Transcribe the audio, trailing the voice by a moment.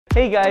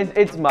Hey guys,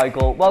 it's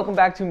Michael. Welcome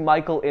back to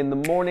Michael in the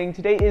Morning.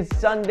 Today is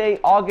Sunday,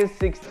 August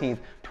 16th,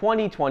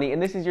 2020,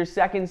 and this is your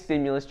second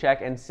stimulus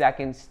check and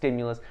second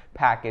stimulus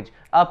package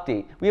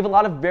update. We have a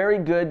lot of very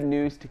good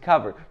news to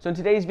cover. So in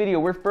today's video,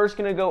 we're first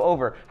going to go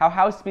over how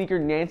House Speaker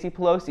Nancy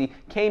Pelosi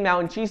came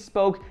out and she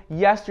spoke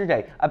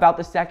yesterday about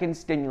the second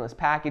stimulus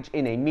package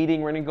in a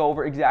meeting. We're going to go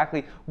over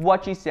exactly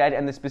what she said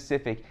and the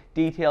specific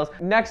details.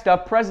 Next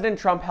up, President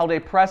Trump held a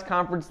press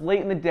conference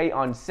late in the day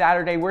on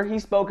Saturday where he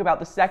spoke about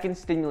the second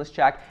stimulus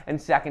check and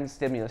second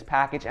stimulus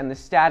package and the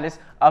status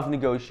of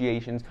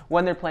negotiations,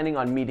 when they're planning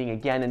on meeting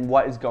again, and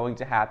what is going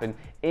to happen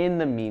in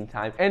the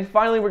meantime. And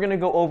finally, we're going to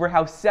go over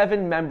how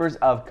 7 members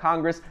of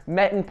Congress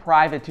met in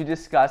private to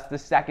discuss the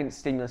second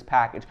stimulus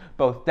package.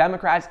 Both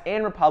Democrats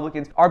and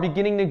Republicans are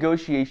beginning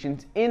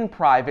negotiations in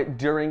private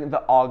during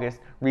the August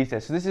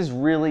recess. So this is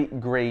really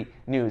great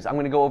news. I'm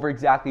going to go over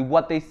exactly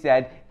what they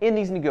said in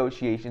these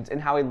negotiations and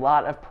how a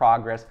lot of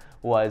progress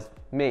was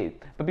made.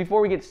 But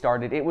before we get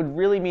started, it would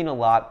really mean a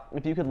lot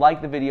if you could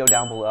like the video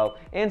down below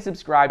and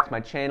subscribe to my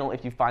channel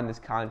if you find this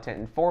content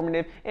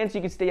informative, and so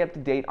you can stay up to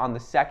date on the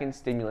second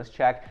stimulus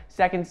check,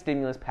 second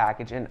stimulus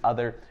package, and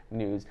other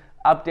news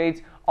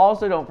updates.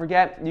 Also, don't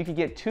forget, you can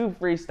get 2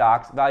 free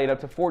stocks valued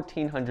up to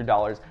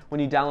 $1,400 when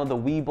you download the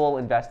Webull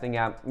investing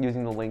app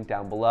using the link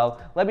down below.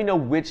 Let me know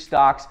which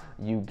stocks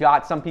you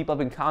got. Some people have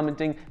been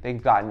commenting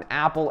they've gotten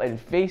Apple and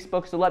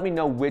Facebook, so let me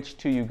know which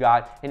 2 you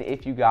got and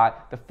if you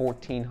got the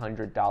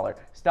 $1,400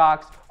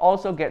 stocks.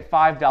 Also, get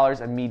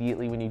 $5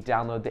 immediately when you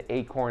download the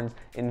Acorns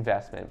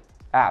investment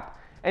app.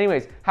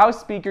 Anyways,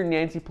 House Speaker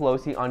Nancy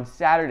Pelosi on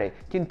Saturday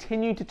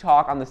continued to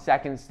talk on the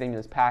second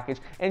stimulus package,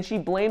 and she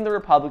blamed the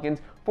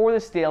Republicans for the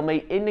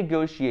stalemate in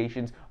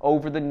negotiations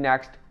over the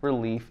next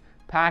relief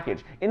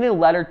package. In a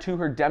letter to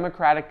her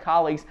Democratic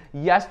colleagues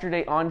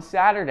yesterday on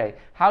Saturday,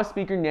 House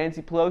Speaker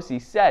Nancy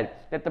Pelosi said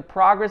that the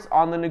progress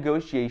on the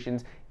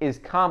negotiations is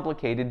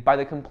complicated by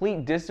the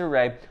complete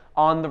disarray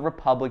on the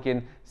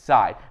Republican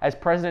side, as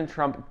President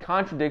Trump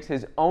contradicts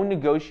his own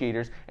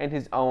negotiators and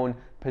his own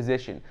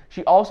position.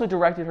 She also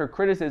directed her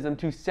criticism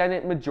to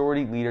Senate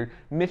Majority Leader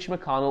Mitch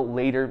McConnell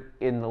later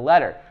in the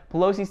letter.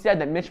 Pelosi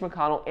said that Mitch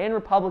McConnell and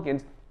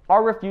Republicans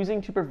are refusing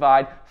to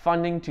provide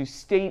funding to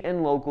state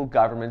and local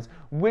governments,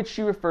 which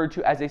she referred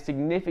to as a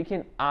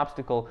significant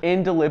obstacle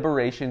in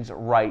deliberations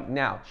right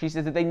now. She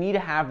says that they need to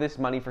have this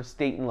money for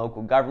state and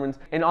local governments.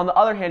 And on the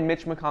other hand,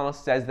 Mitch McConnell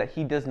says that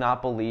he does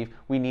not believe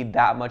we need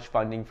that much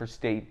funding for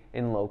state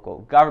and local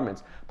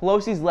governments.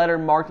 Pelosi's letter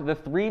marked the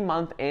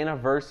 3-month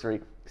anniversary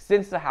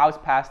since the House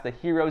passed the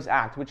HEROES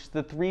Act, which is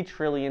the $3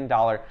 trillion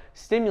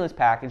stimulus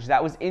package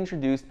that was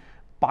introduced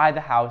by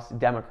the House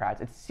Democrats.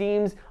 It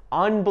seems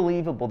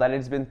unbelievable that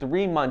it's been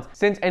 3 months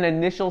since an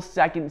initial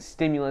second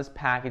stimulus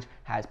package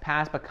has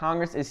passed, but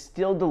Congress is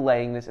still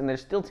delaying this and they're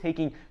still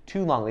taking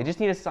too long. They just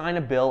need to sign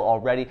a bill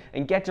already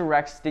and get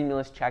direct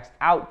stimulus checks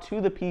out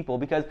to the people,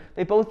 because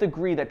they both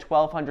agree that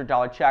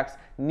 $1,200 checks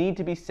need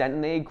to be sent,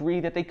 and they agree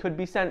that they could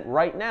be sent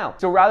right now.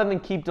 So rather than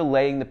keep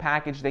delaying the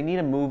package, they need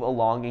to move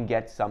along and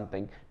get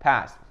something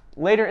passed.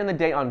 Later in the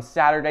day on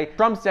Saturday,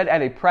 Trump said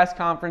at a press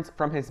conference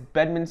from his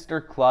Bedminster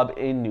Club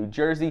in New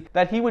Jersey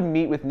that he would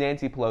meet with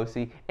Nancy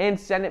Pelosi and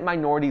Senate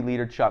Minority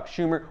Leader Chuck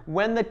Schumer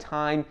when the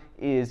time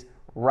is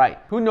right.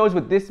 Who knows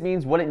what this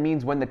means, what it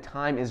means when the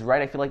time is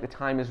right. I feel like the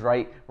time is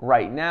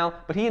right now,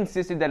 but he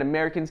insisted that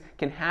Americans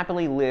can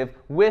happily live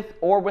with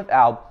or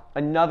without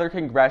another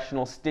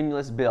congressional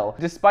stimulus bill,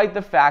 despite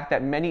the fact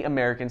that many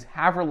Americans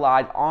have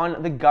relied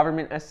on the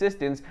government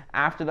assistance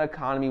after the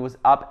economy was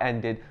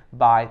upended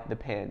by the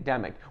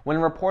pandemic. When a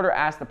reporter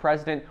asked the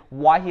president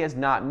why he has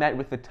not met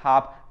with the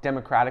top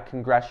Democratic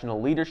congressional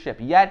leadership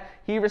yet,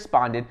 he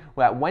responded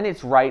that when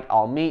it's right,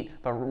 I'll meet,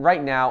 but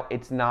right now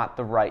it's not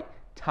the right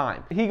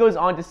time. He goes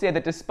on to say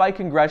that despite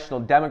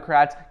congressional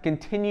Democrats'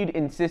 continued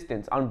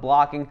insistence on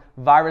blocking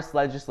virus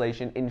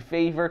legislation in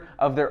favor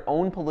of their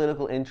own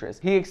political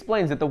interests, he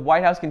explains that the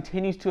White House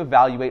continues to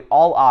evaluate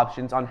all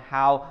options on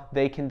how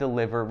they can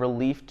deliver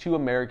relief to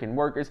American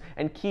workers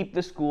and keep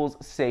the schools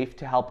safe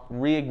to help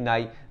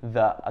reignite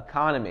the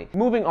economy.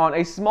 Moving on,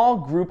 a small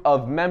group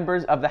of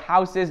members of the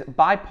House's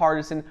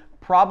bipartisan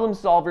Problem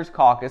Solvers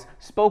Caucus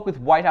spoke with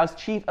White House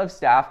Chief of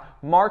Staff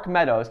Mark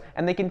Meadows,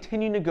 and they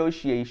continue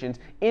negotiations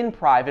in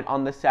private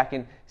on the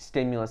second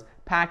stimulus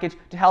package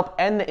to help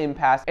end the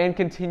impasse and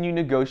continue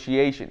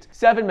negotiations.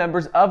 7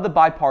 members of the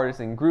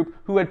bipartisan group,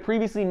 who had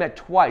previously met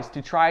twice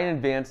to try and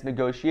advance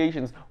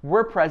negotiations,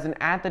 were present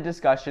at the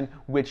discussion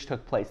which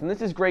took place. And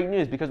this is great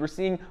news because we're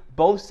seeing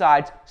both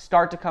sides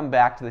start to come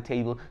back to the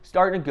table,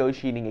 start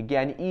negotiating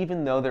again,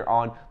 even though they're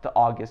on the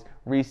August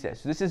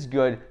recess. So this is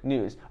good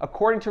news.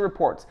 According to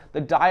reports,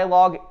 the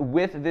dialogue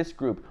with this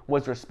group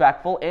was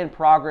respectful and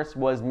progress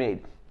was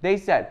made. They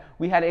said,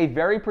 we had a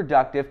very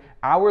productive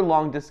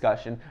hour-long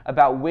discussion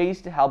about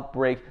ways to help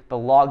break the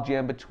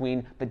logjam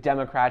between the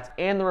Democrats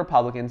and the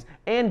Republicans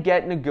and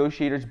get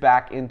negotiators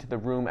back into the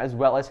room, as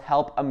well as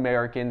help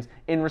Americans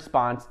in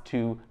response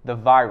to the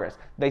virus.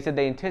 They said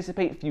they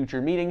anticipate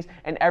future meetings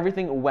and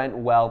everything went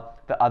well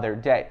the other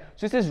day.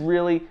 So this is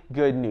really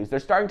good news. They're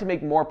starting to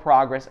make more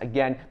progress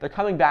again. They're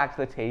coming back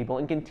to the table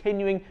and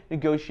continuing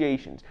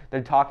negotiations.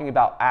 They're talking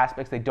about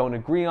aspects they don't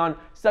agree on,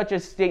 such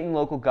as state and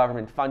local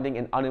government funding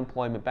and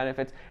unemployment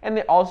benefits, and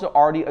they also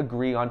already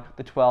agree on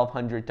the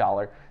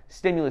 $1,200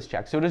 stimulus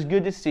check. So it is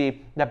good to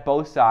see that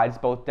both sides,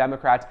 both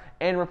Democrats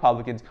and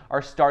Republicans,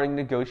 are starting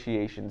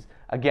negotiations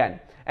again.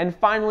 And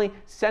finally,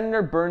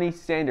 Senator Bernie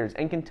Sanders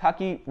and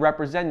Kentucky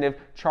Representative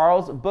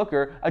Charles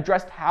Booker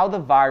addressed how the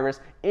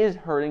virus is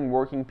hurting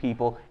working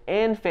people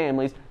and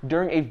families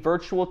during a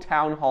virtual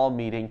town hall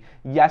meeting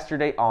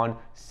yesterday on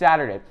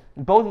Saturday.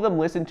 Both of them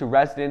listened to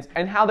residents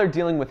and how they're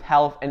dealing with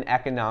health and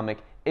economic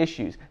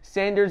issues.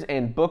 Sanders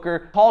and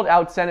Booker called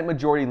out Senate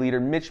Majority Leader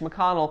Mitch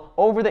McConnell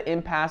over the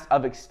impasse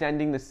of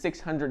extending the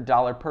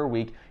 $600 per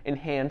week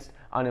enhanced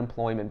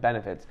unemployment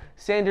benefits.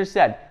 Sanders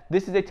said,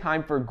 "This is a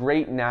time for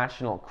great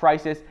national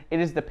crisis. It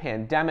is the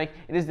pandemic.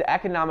 It is the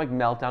economic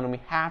meltdown, and we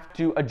have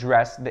to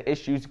address the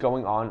issues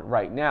going on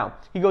right now."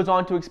 He goes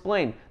on to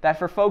explain that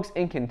for folks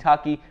in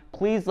Kentucky,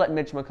 please let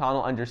Mitch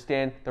McConnell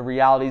understand the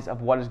realities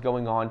of what is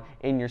going on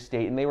in your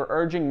state, and they were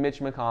urging Mitch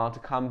McConnell to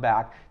come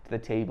back to the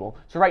table.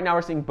 So right now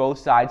we're seeing both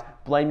sides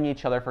blaming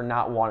each other for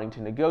not wanting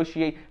to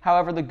negotiate.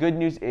 However, the good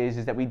news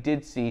is that we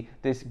did see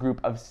this group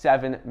of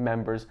 7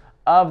 members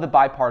of the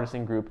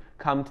bipartisan group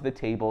come to the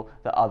table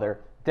the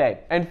other day.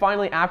 And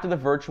finally, after the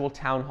virtual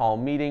town hall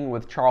meeting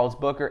with Charles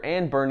Booker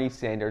and Bernie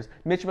Sanders,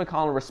 Mitch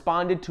McConnell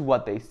responded to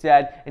what they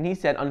said, and he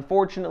said,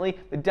 "Unfortunately,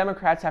 the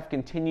Democrats have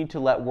continued to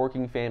let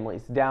working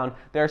families down.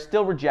 They are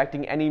still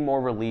rejecting any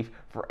more relief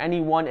for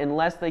anyone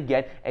unless they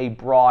get a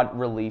broad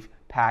relief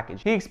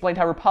package." He explained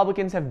how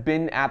Republicans have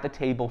been at the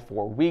table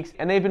for weeks,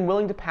 and they've been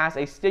willing to pass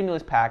a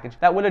stimulus package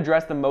that would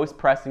address the most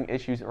pressing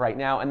issues right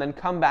now and then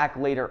come back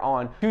later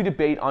on to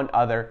debate on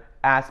other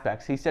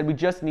aspects. He said, "We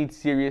just need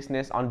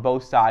seriousness on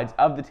both sides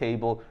of the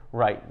table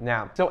right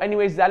now." So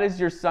anyways, that is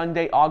your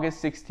Sunday, August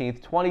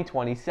 16th,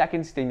 2020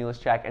 second stimulus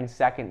check and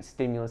second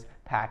stimulus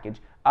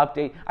package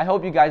update. I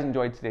hope you guys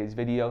enjoyed today's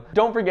video.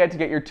 Don't forget to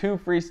get your 2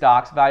 free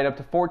stocks valued up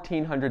to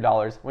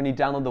 $1,400 when you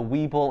download the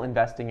Webull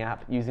investing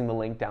app using the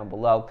link down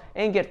below,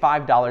 and get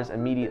 $5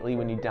 immediately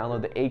when you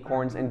download the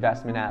Acorns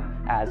investment app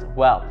as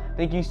well.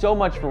 Thank you so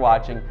much for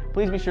watching.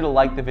 Please be sure to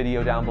like the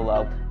video down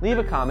below, leave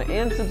a comment,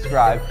 and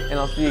subscribe, and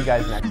I'll see you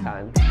guys next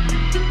time.